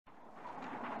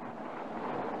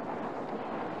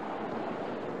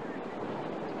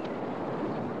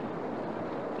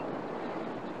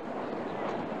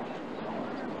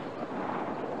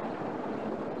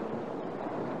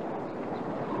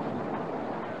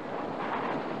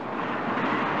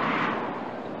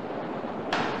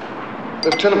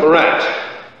Lieutenant Morant,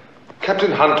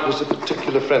 Captain Hunt was a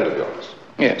particular friend of yours.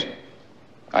 Yes.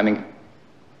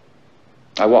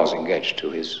 I was engaged to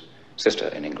his sister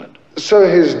in England. So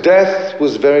his death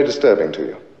was very disturbing to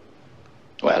you?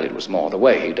 Well, it was more the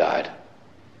way he died.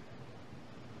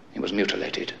 He was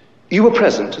mutilated. You were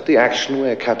present at the action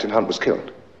where Captain Hunt was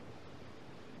killed?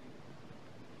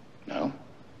 No.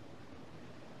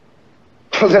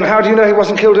 Well, then how do you know he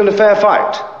wasn't killed in a fair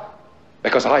fight?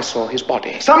 Because I saw his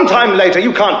body. Sometime later,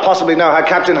 you can't possibly know how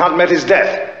Captain Hunt met his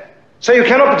death. So you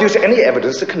cannot produce any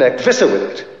evidence to connect Visser with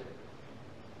it.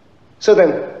 So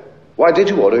then, why did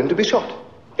you order him to be shot?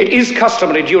 It is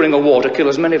customary during a war to kill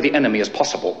as many of the enemy as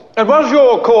possible. And was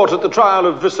your court at the trial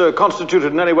of Visser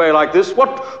constituted in any way like this?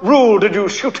 What rule did you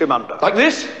shoot him under? Like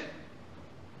this?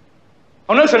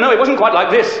 Oh, no, sir, no, it wasn't quite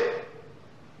like this.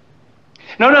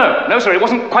 No, sir, it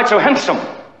wasn't quite so handsome.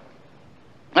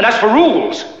 And as for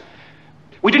rules,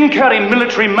 we didn't carry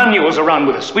military manuals around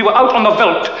with us. We were out on the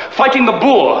veldt, fighting the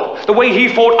Boer, the way he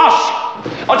fought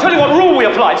us. I'll tell you what rule we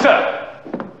applied, sir.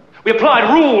 We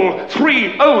applied Rule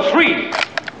 303.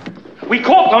 We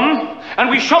caught them, and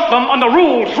we shot them on the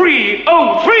Rule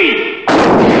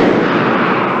 303.